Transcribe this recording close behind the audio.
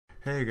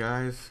Hey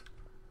guys,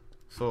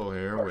 Soul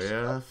here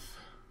with...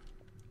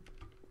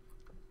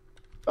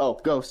 Oh,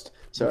 Ghost.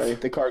 Sorry,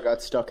 the car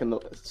got stuck in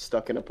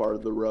a part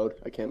of the road.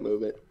 I can't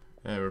move it.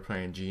 Yeah, we're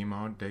playing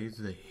Gmod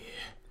Daisy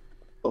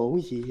Oh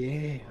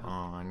yeah.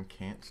 on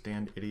Can't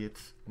Stand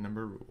Idiots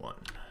 #1.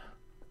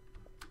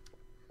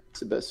 It's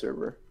the best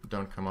server.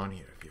 Don't come on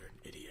here if you're an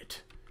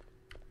idiot.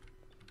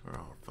 Or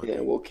I'll fucking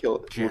Yeah, we'll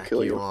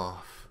kill you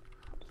off.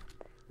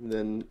 And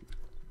then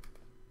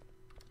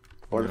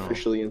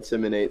artificially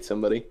inseminate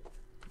somebody.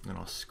 Then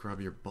I'll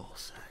scrub your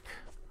ballsack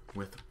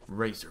with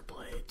razor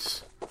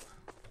blades.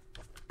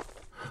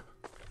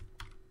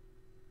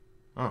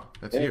 Oh,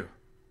 that's you.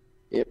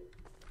 Yep.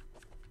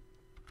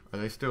 Are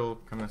they still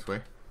coming this way?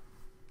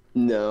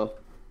 No.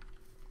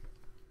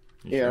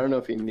 You Yeah, sure? I don't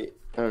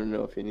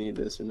know if you need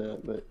this or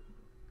not, but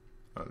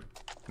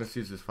Let's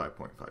use this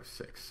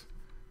 5.56.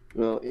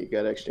 well, you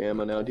got extra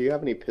ammo now. Do you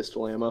have any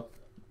pistol ammo?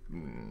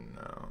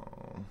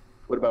 No.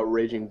 What about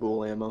Raging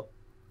Bull ammo?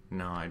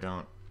 No, I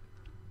don't.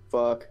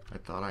 Fuck. I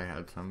thought I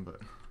had some,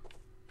 but...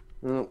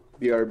 Oh,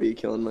 BRB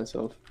killing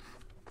myself.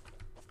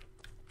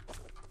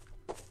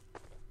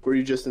 Were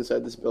you just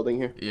inside this building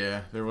here?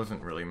 Yeah, there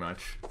wasn't really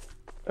much.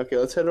 Okay,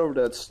 let's head over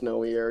to that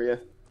snowy area.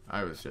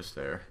 I was just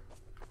there.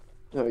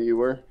 Oh, you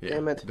were? Yeah,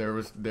 Damn it. there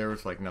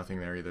was like nothing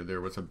there either.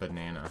 There was a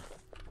banana.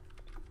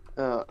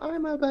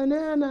 I'm a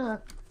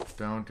banana.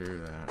 Don't do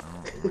that.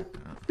 I don't like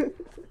that.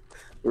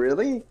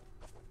 Really?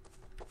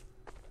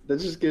 That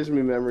just gives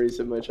me memories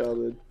of my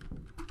childhood.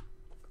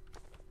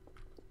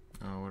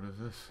 Oh, what is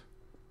this?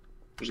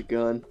 There's a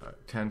gun.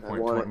 10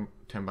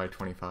 by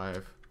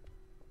 25.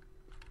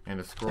 And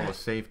a scroll of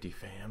safety,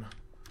 fam.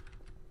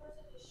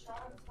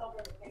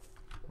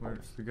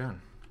 Where's the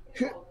gun?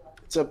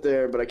 It's up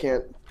there, but I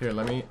can't. Here,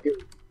 let me...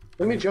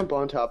 Let me jump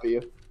on top of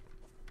you.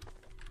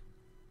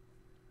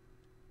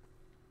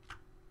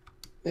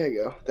 There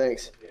you go.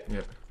 Thanks.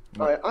 Yep.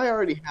 Alright, I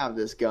already have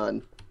this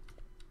gun.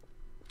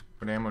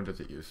 What ammo does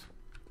it use?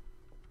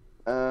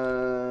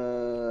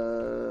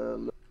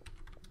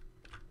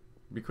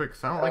 Be quick,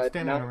 'cause I don't like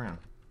standing around.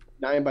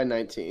 9 by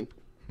 19.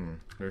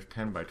 There's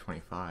 10 by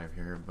 25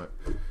 here, but...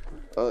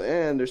 Oh,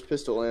 and there's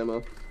pistol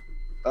ammo.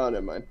 Oh,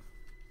 never mind.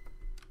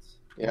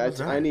 Yeah,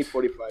 I need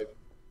 45.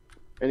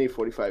 I need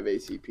 45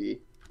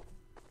 ACP.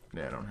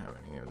 Yeah, I don't have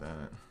any of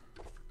that.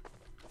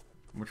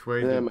 Which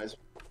way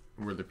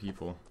were the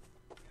people?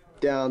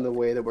 Down the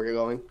way that we're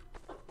going.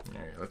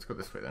 Alright, let's go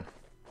this way then.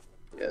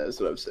 Yeah, that's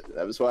what I was saying.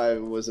 That was why I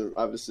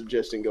was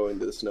suggesting going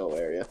to the snow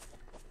area.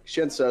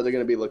 Chances are they're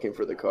going to be looking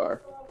for the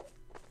car.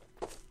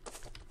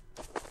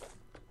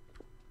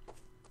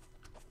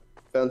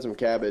 Found some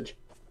cabbage.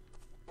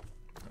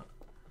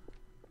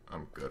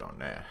 I'm good on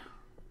that.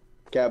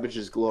 Cabbage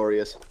is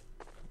glorious.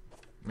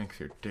 Makes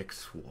your dick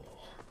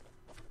swole.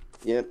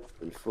 Yep,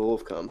 and full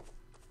of cum.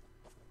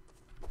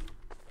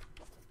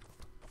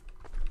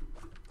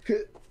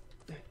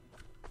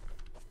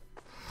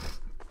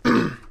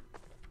 I'm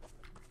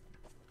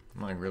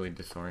like really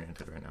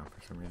disoriented right now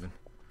for some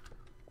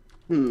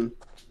reason.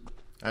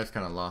 I just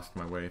kind of lost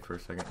my way for a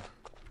second.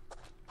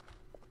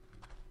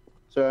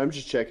 So I'm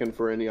just checking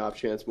for any off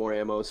chance more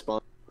ammo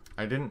spawn.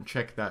 I didn't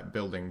check that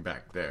building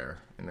back there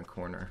in the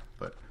corner,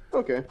 but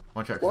Okay.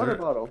 watch out. Water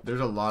bottle.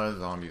 There's a lot of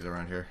zombies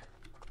around here.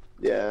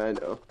 Yeah, I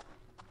know.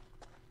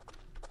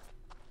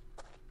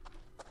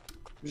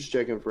 I'm just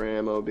checking for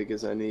ammo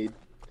because I need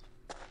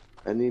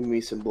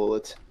me some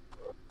bullets.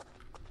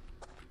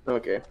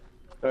 Okay.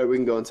 Alright, we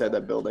can go inside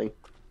that building.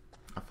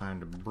 I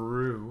found a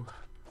brew.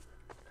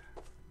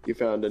 You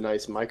found a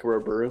nice micro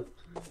brew.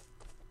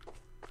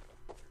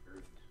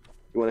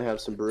 You want to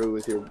have some brew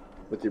with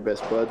your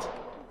best buds?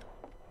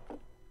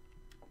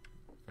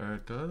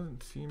 It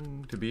doesn't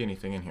seem to be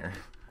anything in here.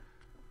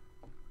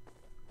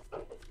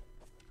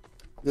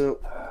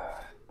 Nope.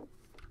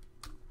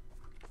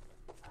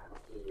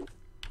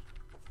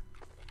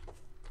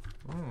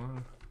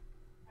 Oh,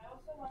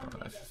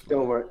 that's just...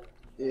 Don't worry.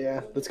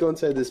 Yeah, let's go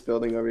inside this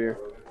building over here.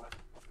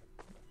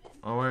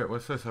 Oh wait,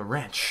 what's this? A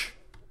wrench.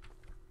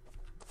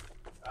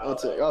 I'll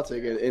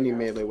take it. Any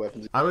melee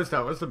weapons. That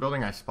was the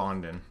building I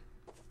spawned in.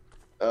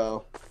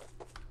 Oh.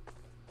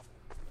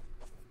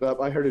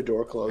 I heard a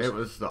door close. It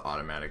was the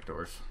automatic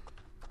doors.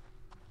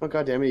 Oh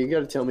god damn it! You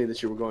gotta tell me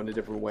that you were going a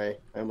different way.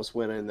 I almost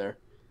went in there.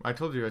 I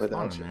told you I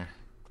spawned in there.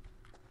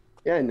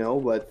 Yeah, I know,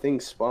 but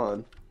things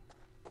spawn.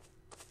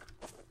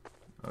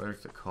 Oh,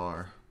 there's the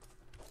car.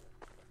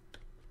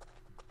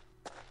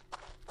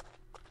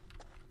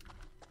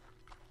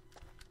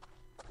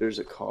 There's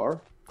a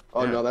car?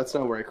 Oh Yeah. no, that's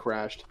not where I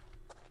crashed.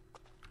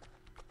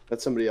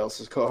 That's somebody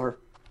else's car.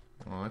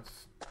 Well,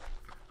 let's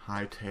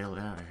hightail it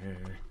out of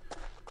here.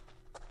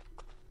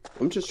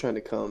 I'm just trying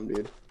to come,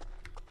 dude.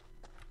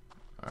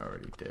 I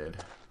already did.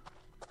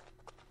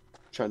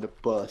 Trying to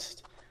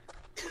bust.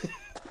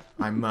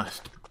 I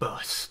must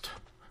bust.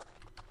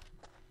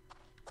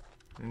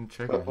 And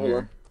check Oh, it hold here.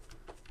 on.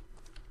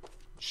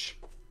 Shh.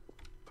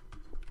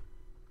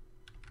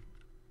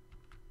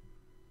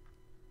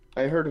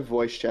 I heard a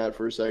voice chat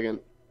for a second.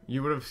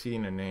 You would have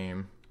seen a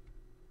name.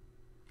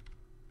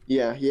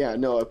 Yeah,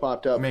 no, it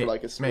popped up for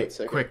like a split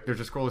second. Quick, there's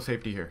a scroll of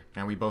safety here,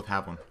 and we both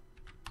have one.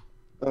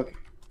 Okay.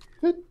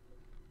 Good.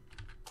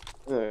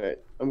 Alright,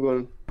 I'm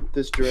going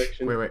this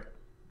direction. Wait.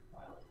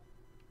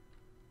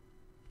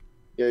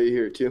 Yeah, you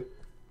hear it too.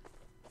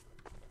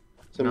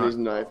 Somebody's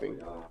knifing.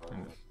 Do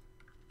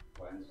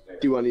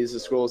you want to use the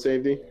scroll of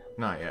safety?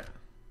 Not yet.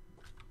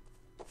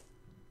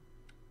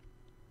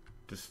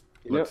 Just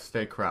let's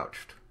stay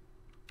crouched.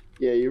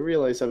 Yeah, you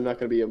realize I'm not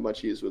going to be of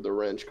much use with the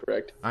wrench,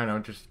 correct? I know,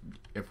 just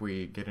if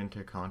we get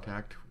into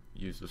contact,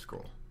 use the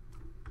scroll.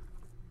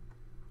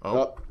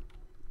 Oh.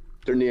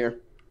 They're near.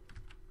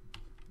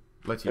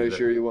 Let's use it.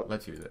 Sure you want?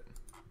 Let's use it.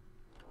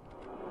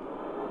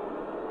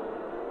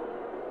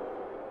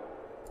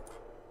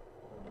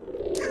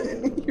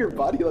 Your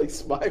body like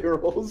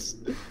spirals.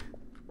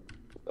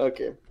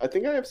 Okay, I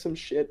think I have some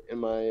shit in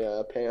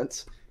my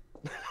pants.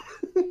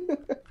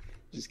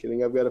 Just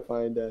kidding, I've got to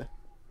find I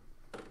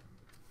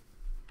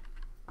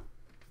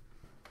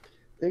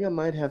think I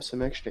might have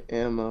some extra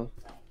ammo.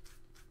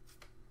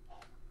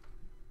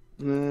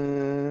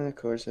 Of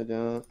course I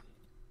don't.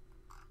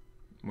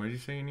 What did you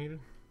say you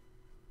needed?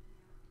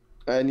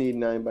 I need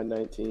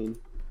 9x19.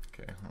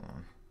 Okay, hold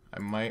on. I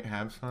might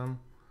have some.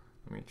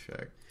 Let me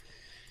check.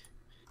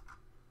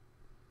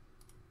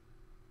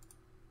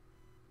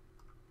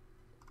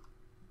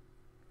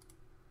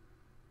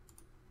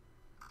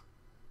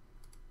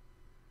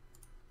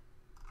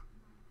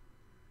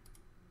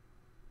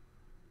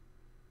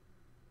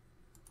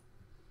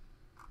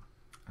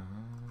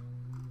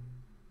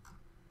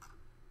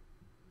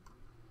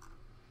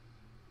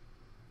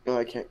 Oh,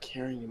 I can't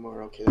carry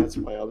anymore. Okay, that's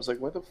why. I was like,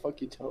 why the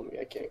fuck you telling me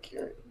I can't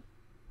carry?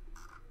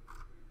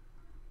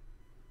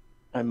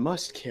 I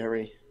must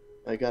carry.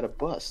 I got a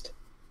bust.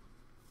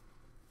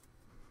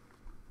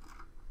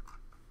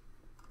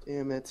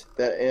 Damn it.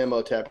 That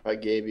ammo tap I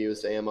gave you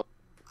is the ammo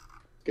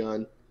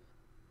gun.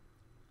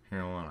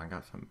 Here, hold on. I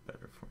got something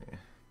better for you.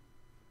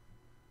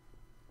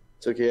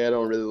 It's okay. I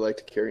don't really like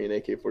to carry an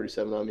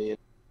AK-47 on me.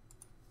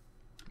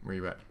 Where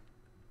you at?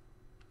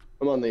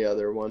 I'm on the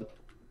other one.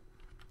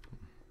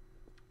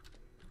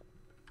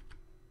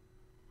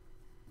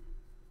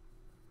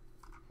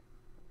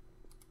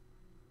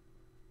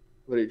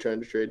 What are you trying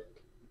to trade?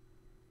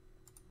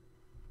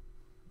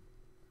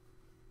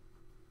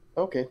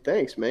 Okay,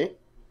 thanks, mate.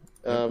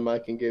 I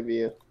can give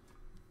you...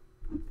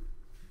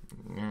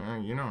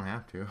 You don't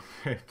have to.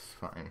 It's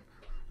fine.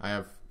 I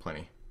have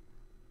plenty.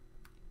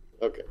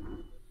 Okay.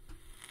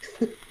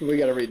 We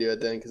gotta redo it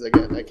then, because I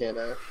can't,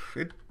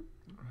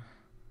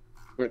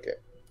 Okay.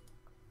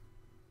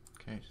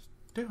 Okay, just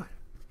do it.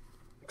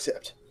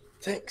 Accept.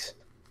 Thanks.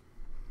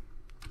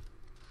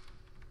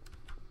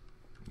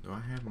 Do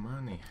I have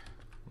money?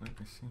 Let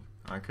me see.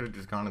 I could have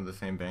just gone to the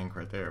same bank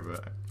right there,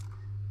 but I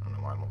don't know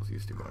why I'm always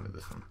used to going to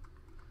this one.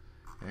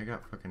 I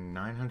got fucking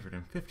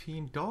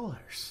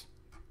 $915.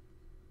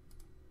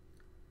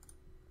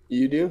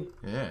 You do?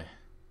 Yeah.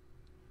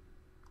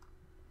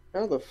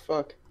 How the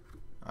fuck?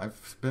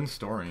 I've been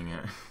storing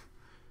it.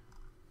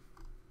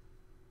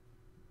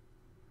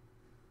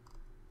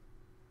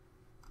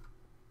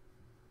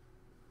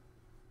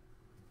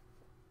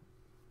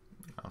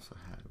 I also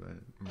had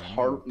it.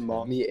 Heart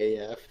mommy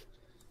AF.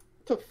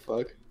 What the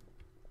fuck?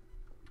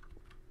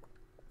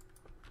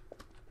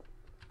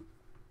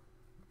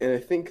 And I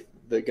think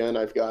the gun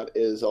I've got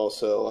is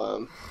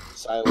also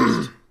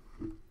silenced.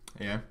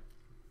 Yeah.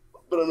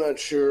 But I'm not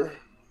sure.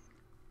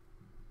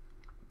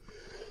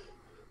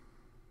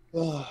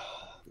 Oh,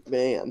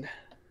 man.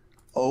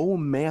 Oh,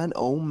 man.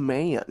 Oh,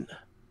 man.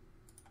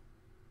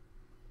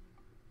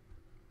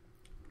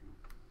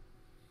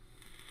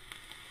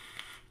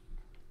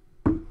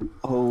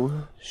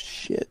 Oh,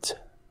 shit.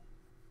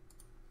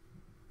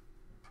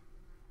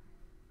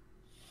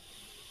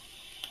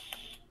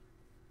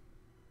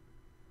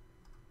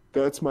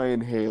 That's my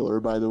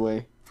inhaler, by the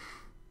way.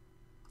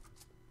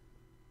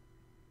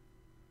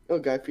 Oh,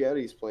 Guy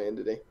Fieri's playing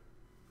today.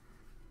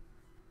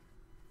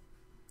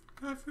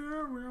 Guy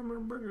Fieri, I'm your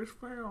biggest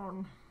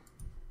fan.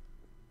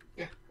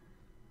 Yeah.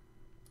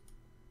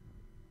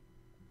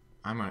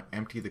 I'm gonna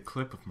empty the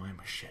clip of my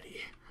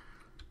machete.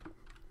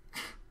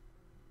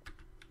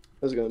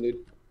 How's it going,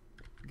 dude?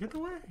 Get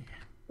away.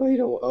 Oh,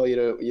 you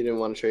didn't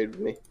want to trade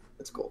with me.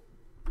 That's cool.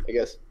 I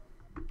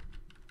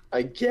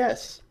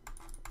guess.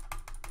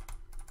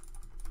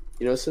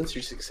 You know, since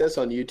your success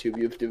on YouTube,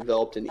 you've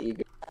developed an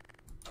ego.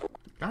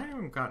 I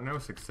haven't got no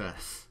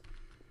success.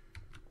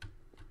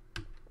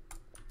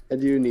 I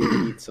do need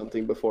to eat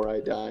something before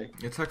I die.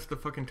 It sucks the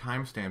fucking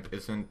timestamp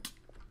isn't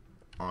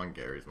on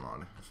Gary's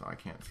mod, so I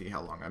can't see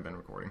how long I've been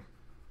recording.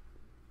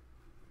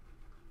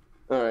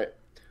 Alright.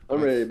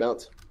 I'm ready to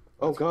bounce.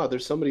 Oh god,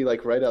 there's somebody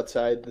like right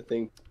outside the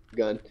thing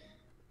gun.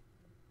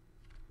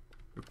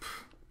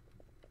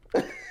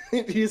 Do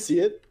you see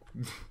it?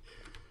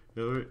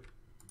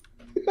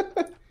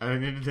 I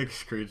need to take a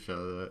screenshot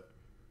of that.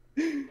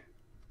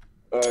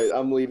 Alright,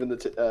 I'm leaving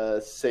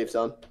the safe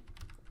zone.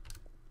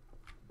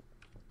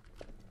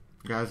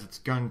 Guys, it's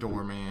gun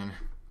door, man.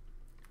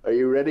 Are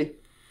you ready?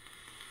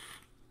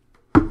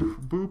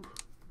 Boop.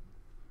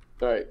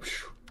 Alright.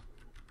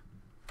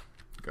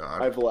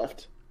 God. I've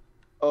left.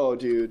 Oh,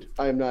 dude.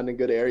 I am not in a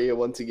good area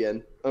once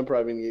again. I'm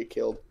probably going to get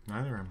killed.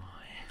 Neither am I.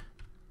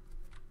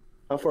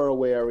 How far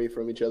away are we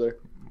from each other?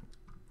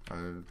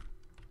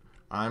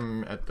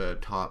 I'm at the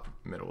top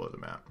middle of the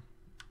map.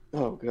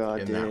 Oh, God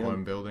damn. In that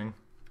one building.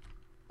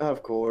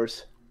 Of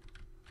course.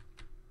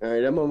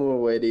 Alright, I'm on my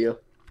way to you.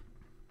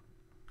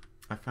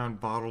 I found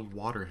bottled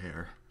water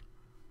hair.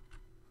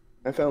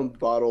 I found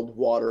bottled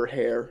water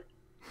hair.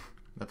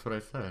 That's what I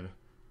said.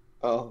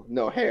 Oh,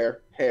 no,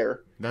 hair.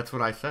 Hair. That's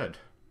what I said.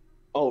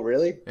 Oh,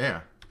 really?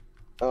 Yeah.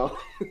 Oh.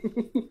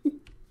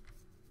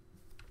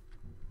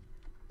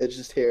 It's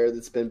just hair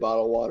that's been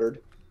bottle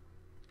watered.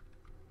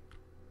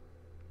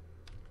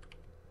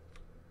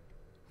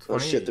 Oh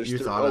shit,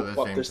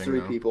 there's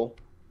three people.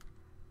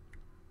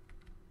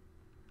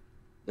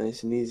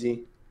 Nice and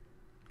easy.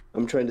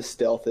 I'm trying to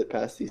stealth it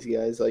past these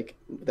guys, like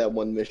that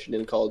one mission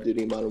in Call of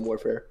Duty Modern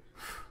Warfare.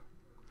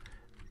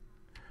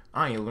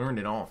 You learned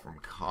it all from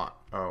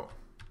Oh.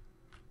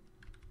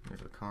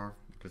 There's a car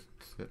just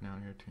sitting out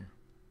here too.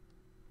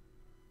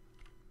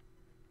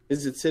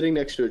 Is it sitting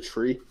next to a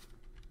tree?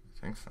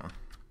 I think so.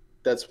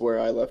 That's where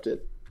I left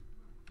it.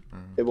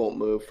 It won't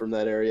move from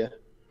that area.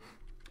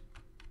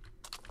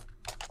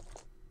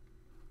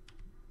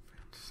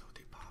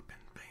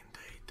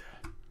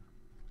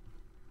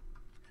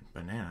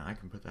 Banana, I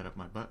can put that up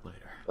my butt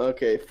later.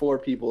 Okay, 4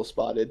 people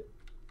spotted.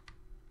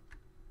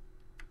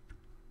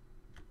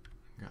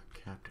 Got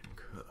Captain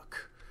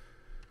Cook.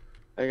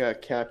 I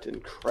got Captain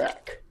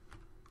Crack.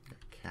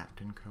 Got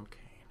Captain Cocaine.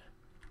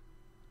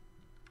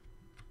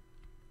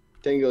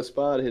 Tango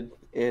spotted,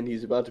 and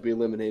he's about to be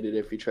eliminated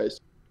if he tries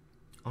to.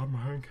 I'm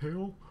Hank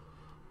Hill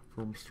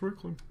from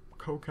Strickland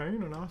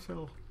Cocaine, and I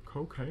sell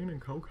cocaine and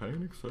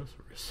cocaine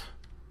accessories.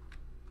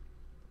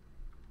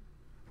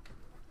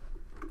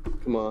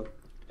 Come on.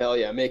 Hell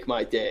yeah, make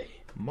my day.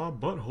 My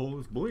butthole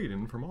is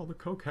bleeding from all the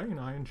cocaine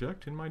I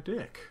inject in my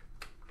dick.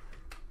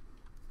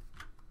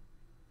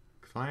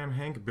 'Cause I am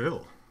Hank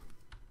Bill.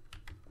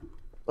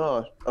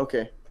 Oh,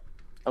 okay.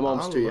 I'm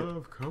almost to you. I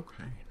love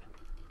cocaine.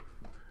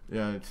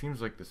 Yeah, it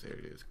seems like this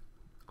area is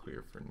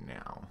clear for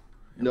now.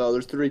 No,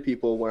 there's 3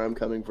 people where I'm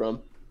coming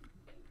from.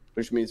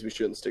 Which means we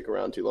shouldn't stick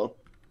around too long.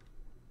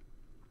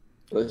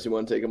 Unless you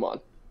want to take them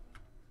on.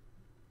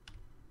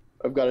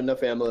 I've got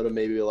enough ammo to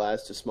maybe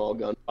last a small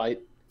gunfight.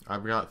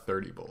 I've got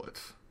 30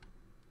 bullets.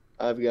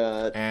 I've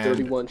got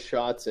 31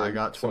 shots and I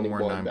got some more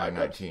 21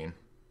 9x19.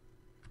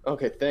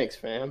 Okay, thanks,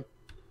 fam.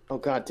 Oh,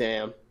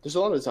 goddamn. There's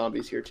a lot of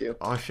zombies here, too.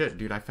 Oh, shit,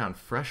 dude, I found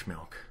fresh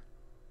milk.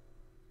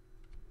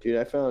 Dude,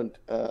 I found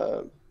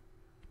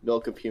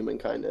milk of human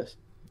kindness.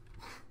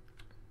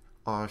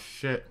 Oh,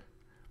 shit.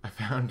 I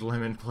found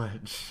lemon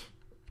pledge.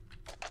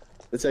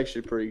 It's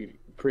actually pretty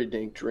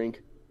dank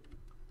drink.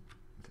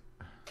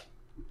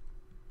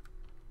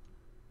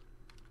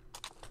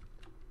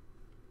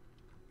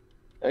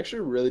 I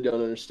actually really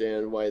don't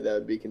understand why that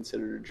would be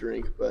considered a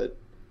drink, but...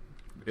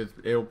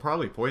 It'll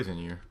probably poison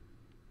you.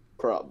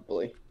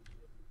 Probably.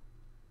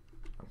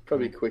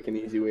 Probably a quick and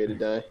easy way to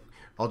die.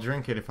 I'll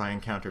drink it if I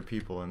encounter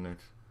people and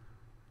there's...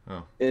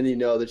 Oh. And you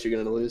know that you're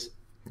going to lose.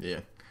 Yeah.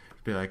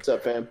 Be like... What's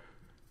up, fam?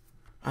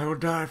 I will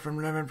die from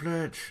lemon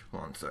pledge.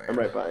 One second. I'm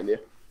right behind you.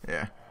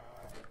 Yeah.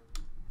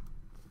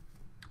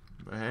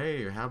 But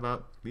hey, how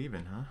about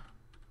leaving, huh?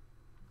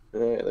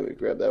 Alright, let me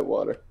grab that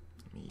water.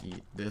 Let me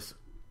eat this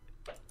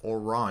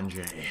orange.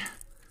 I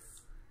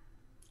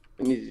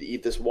need to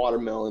eat this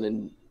watermelon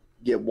and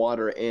get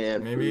water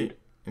and Maybe food.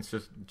 It's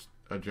just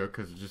a joke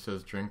because it just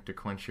says drink to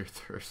quench your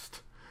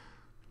thirst.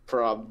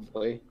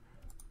 Probably.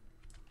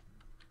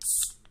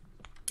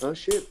 Oh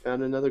shit,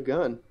 found another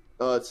gun.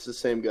 Oh, it's the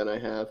same gun I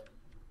have.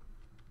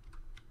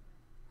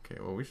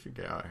 Okay, well we should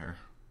get out of here.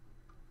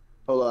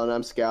 Hold on,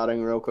 I'm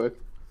scouting real quick.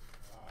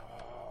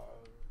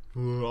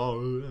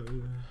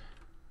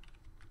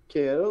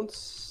 Okay, I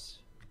don't...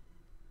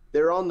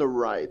 They're on the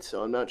right,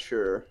 so I'm not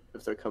sure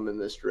if they're coming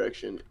this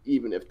direction,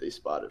 even if they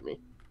spotted me.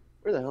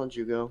 Where the hell did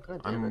you go?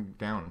 God damn it. I'm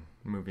down,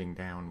 moving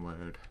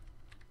downward.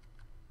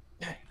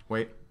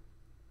 Wait.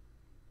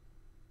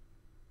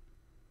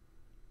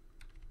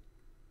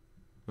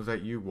 Was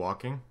that you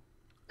walking?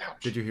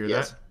 Ouch. Did you hear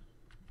Yes.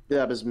 that?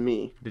 That was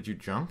me. Did you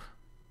jump?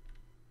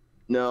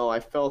 No,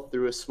 I fell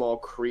through a small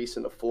crease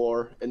in the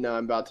floor, and now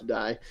I'm about to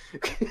die.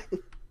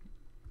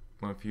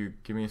 Well, if you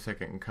give me a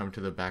second and come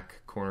to the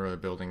back corner of the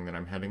building that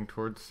I'm heading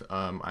towards,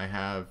 I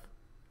have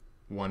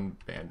one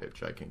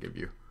bandage I can give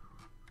you.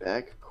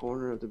 Back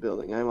corner of the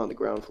building. I'm on the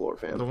ground floor,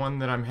 fam. The one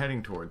that I'm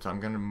heading towards.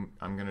 I'm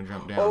gonna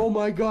jump down. Oh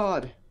my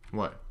god!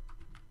 What?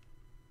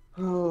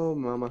 Oh,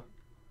 mama.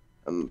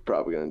 I'm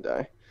probably gonna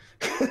die.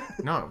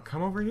 No,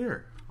 come over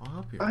here. I'll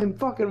help you. I'm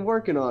fucking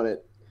working on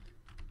it.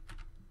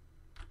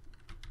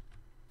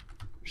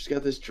 Just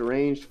got this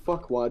deranged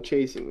fuckwad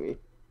chasing me.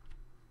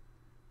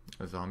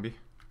 A zombie?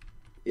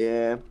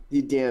 Yeah,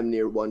 he damn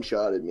near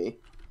one-shotted me.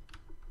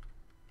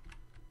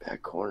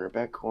 Back corner,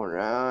 back corner.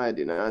 I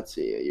do not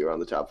see you. You're on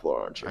the top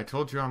floor, aren't you? I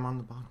told you I'm on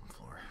the bottom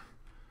floor.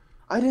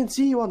 I didn't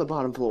see you on the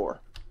bottom floor.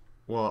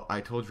 Well,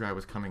 I told you I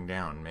was coming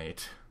down,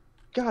 mate.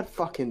 God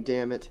fucking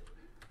damn it.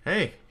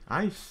 Hey,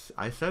 I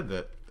said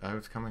that I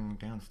was coming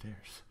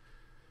downstairs.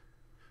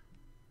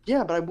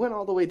 Yeah, but I went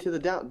all the way to the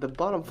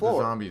bottom The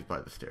floor. zombie's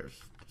by the stairs.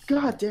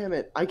 God damn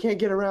it! I can't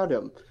get around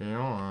him. Okay, hold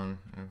on.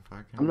 If I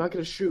can... I'm not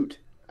gonna shoot.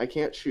 I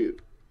can't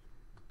shoot.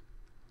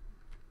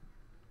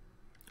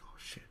 Oh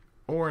shit!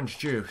 Orange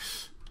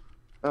juice.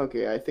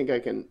 Okay, I think I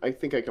can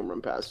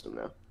run past him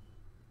now.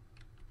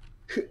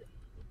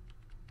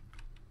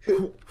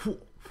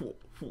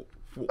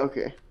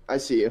 Okay, I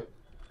see you.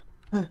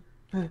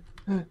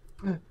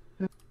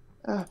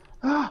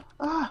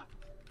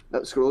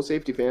 No, scroll of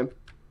safety, fam.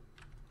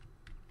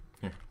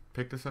 Here,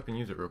 pick this up and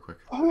use it real quick.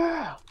 Oh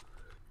yeah!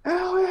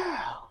 Oh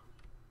yeah!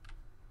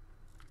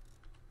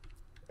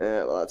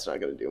 Well, that's not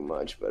gonna do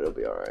much, but it'll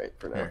be alright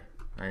for now. Here,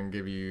 I can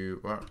give you...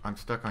 Well, I'm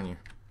stuck on you.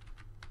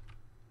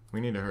 We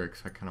need to hurry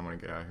because I kind of want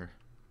to get out of here.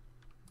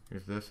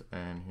 Here's this,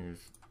 and here's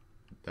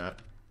that.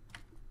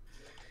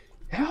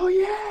 Hell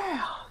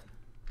yeah!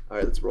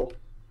 Alright, let's roll.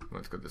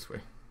 Let's go this way.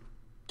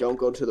 Don't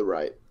go to the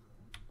right.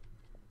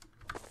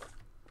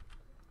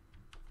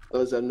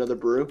 Oh, is that another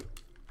brew?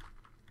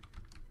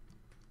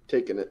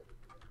 Taking it.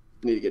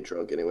 Need to get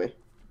drunk anyway.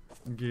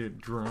 Get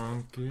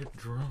drunk, get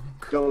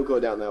drunk. Don't go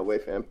down that way,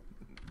 fam.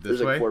 This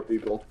There's like way? 4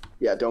 people.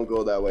 Yeah, don't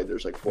go that way.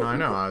 There's like 4 No,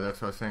 people. I know.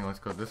 That's what I was saying. Let's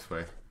go this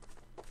way.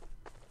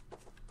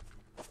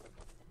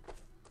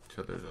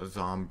 So there's a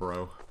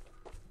zombro.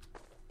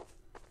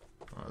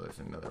 Oh, there's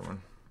another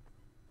one.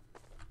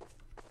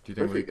 Do you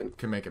think we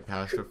can make it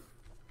past if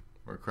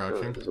we're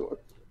crouching? It doesn't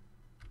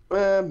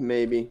work.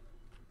 Maybe.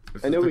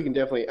 This I is know the- we can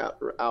definitely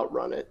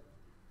outrun it.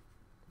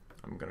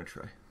 I'm gonna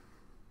try.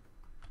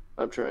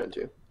 I'm trying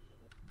to. Yeah,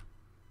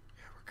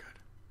 we're good.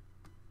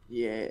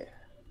 Yeah.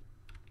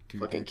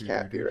 Fucking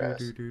cap your ass.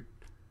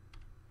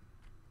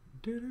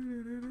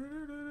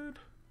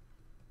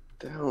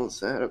 The hell is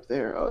that up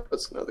there? Oh,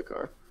 that's another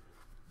car.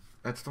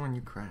 That's the one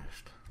you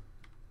crashed.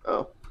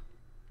 Oh.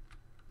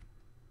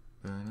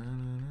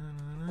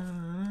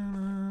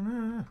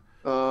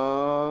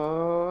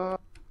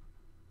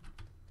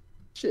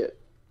 Shit.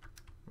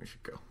 We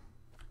should go.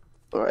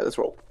 Alright, let's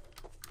roll.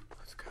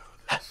 Let's go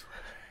this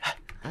way.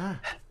 Ah.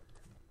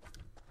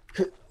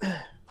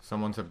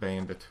 Someone's a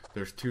bandit.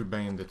 There's 2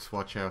 bandits.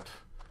 Watch out.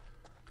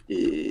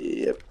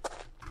 Yep.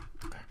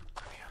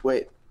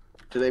 Wait,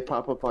 do they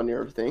pop up on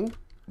your thing?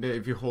 Yeah,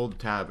 if you hold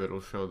tab,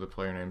 it'll show the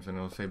player names and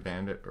it'll say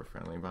bandit or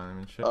friendly by them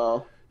and shit.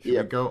 Oh, Should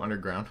yep. we go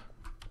underground?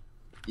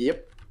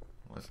 Yep.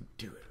 Let's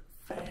do it,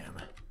 fam.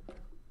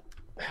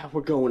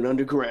 We're going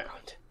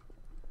underground.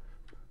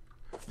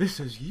 This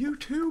is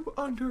YouTube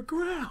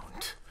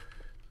Underground.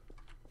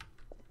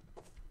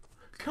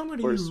 Coming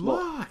to Or you small-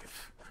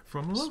 live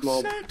from Los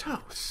small-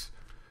 Santos.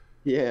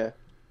 Yeah.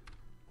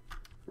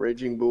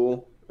 Raging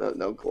Bull.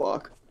 No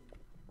Glock.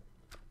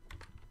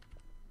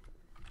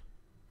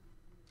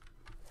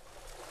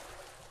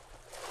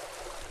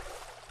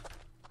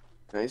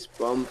 Nice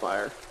bum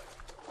fire.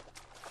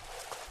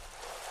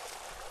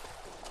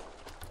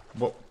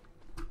 Whoa.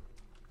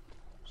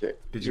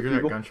 Shit. Did Is you there hear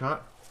people? that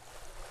gunshot?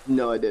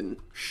 No, I didn't.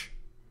 Shh.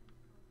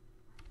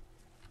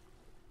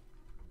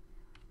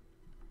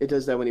 It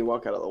does that when you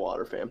walk out of the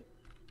water, fam.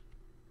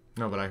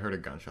 No, but I heard a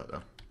gunshot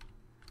though.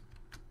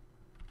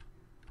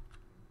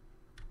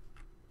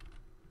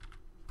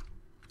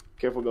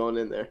 Careful going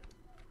in there.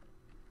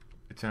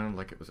 It sounded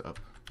like it was up.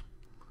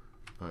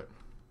 But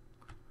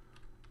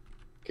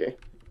Okay.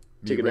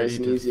 be Take it ready nice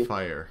and to easy.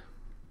 fire.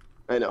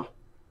 I know.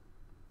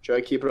 Should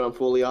I keep it on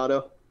fully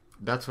auto?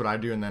 That's what I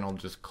do, and then I'll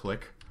just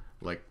click,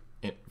 like,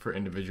 for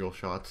individual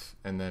shots,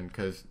 and then,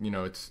 because, you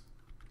know,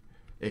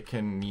 it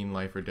can mean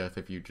life or death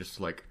if you just,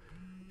 like,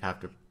 have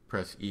to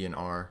press E and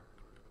R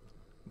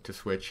to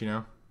switch, you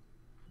know?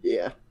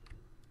 Yeah.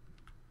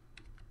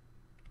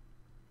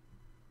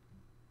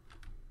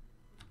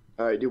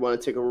 Alright, do you want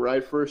to take a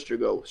ride first or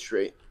go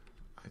straight?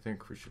 I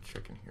think we should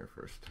check in here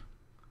first.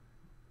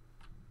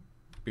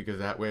 Because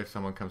that way, if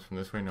someone comes from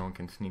this way, no one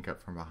can sneak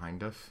up from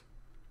behind us.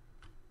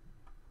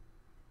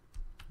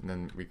 And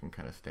then we can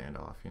kind of stand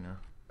off, you know?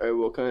 Alright,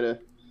 we'll kind of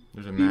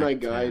There's a be my Mac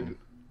guide. 10.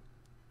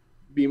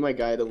 Be my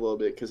guide a little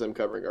bit because I'm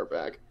covering our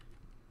back.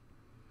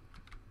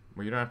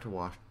 Well, you don't have to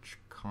watch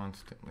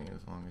constantly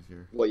as long as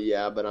you're... Well,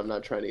 yeah, but I'm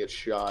not trying to get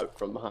shot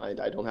from behind.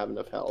 I don't have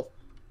enough health.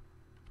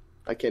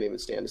 I can't even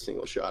stand a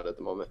single shot at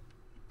the moment.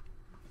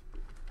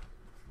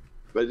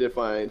 But I did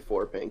find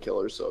 4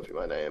 painkillers, so if you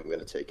mind, I am going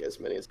to take as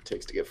many as it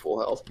takes to get full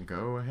health.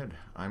 Go ahead.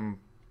 I'm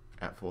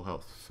at full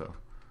health, so...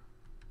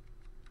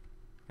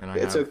 And I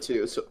It have... took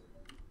 2, so...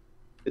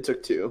 It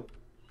took 2.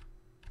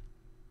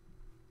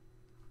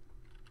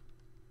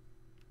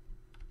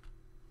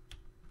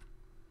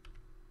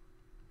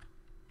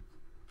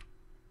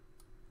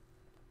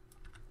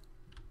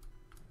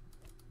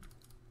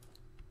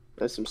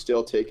 That's some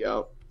steel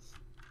takeout.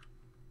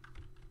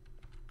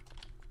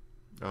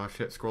 Oh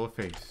shit, scroll of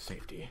face.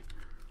 Safety.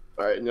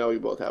 Alright, now we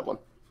both have one.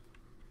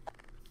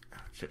 Oh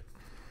shit.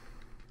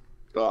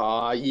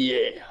 Ah,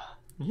 yeah.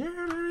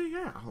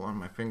 Yeah. Hold on,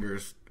 my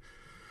fingers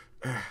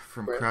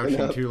from Wrapping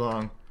crouching up. too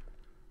long.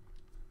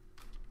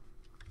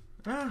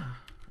 Ah,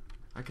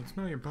 I can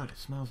smell your butt. It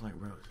smells like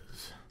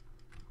roses.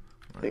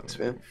 Thanks,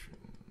 man.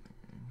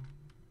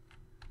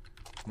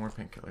 More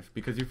painkillers.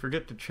 Because you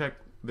forget to check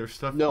their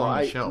stuff No,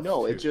 on the shelf.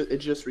 No, it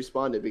just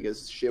responded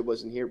because shit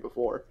wasn't here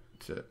before.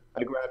 That's it.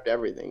 I grabbed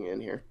everything in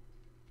here.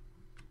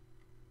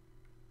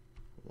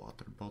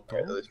 Water bottle.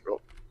 Alright, let's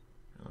roll.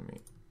 Let me.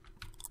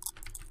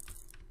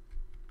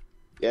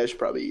 Yeah, I should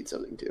probably eat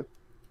something too.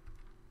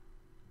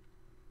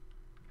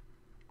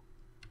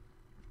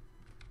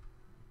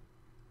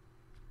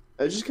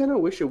 I just kind of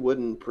wish it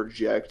wouldn't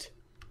project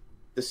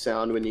the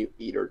sound when you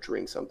eat or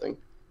drink something.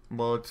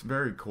 Well, it's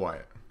very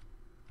quiet.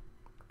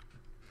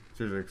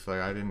 Seriously, it's like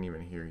I didn't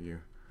even hear you.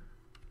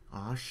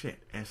 Aw, shit.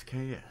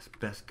 SKS.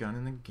 Best gun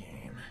in the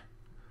game.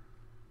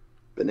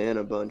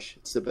 Banana Bunch.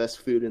 It's the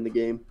best food in the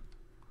game.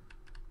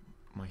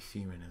 My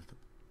semen is the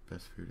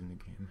best food in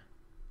the game.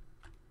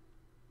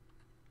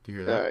 Do you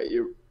hear that? Alright,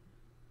 you...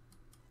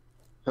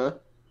 Huh?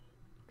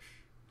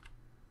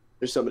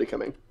 There's somebody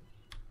coming.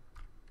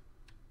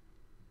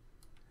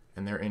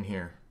 And they're in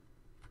here.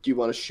 Do you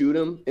want to shoot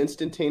him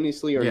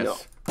instantaneously or no?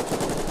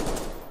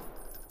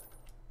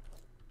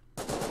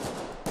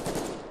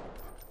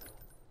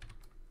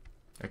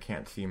 I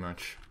can't see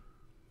much.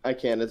 I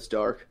can, it's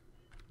dark.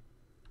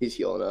 He's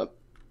healing up.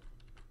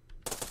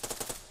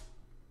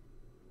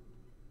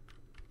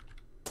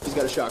 He's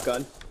got a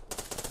shotgun.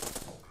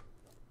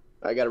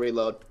 I gotta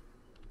reload.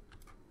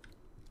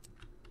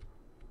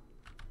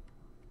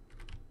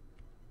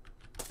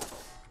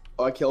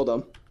 Oh, I killed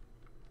him.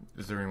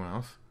 Is there anyone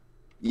else?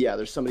 Yeah,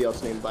 there's somebody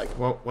else named Mike.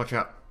 Well, watch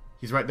out.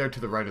 He's right there to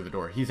the right of the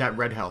door. He's at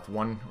red health.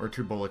 1 or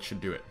 2 bullets should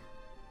do it.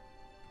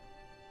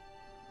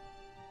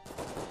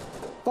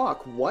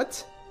 Fuck,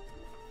 what?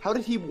 How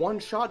did he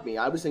one-shot me?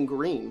 I was in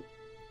green.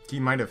 He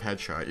might have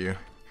headshot you.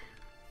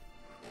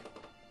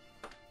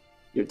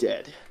 You're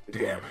dead.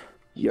 Damn.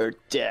 You're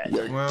dead.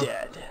 You're Well,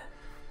 dead.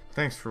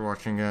 Thanks for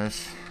watching,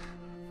 guys.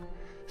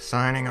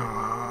 Signing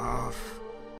off.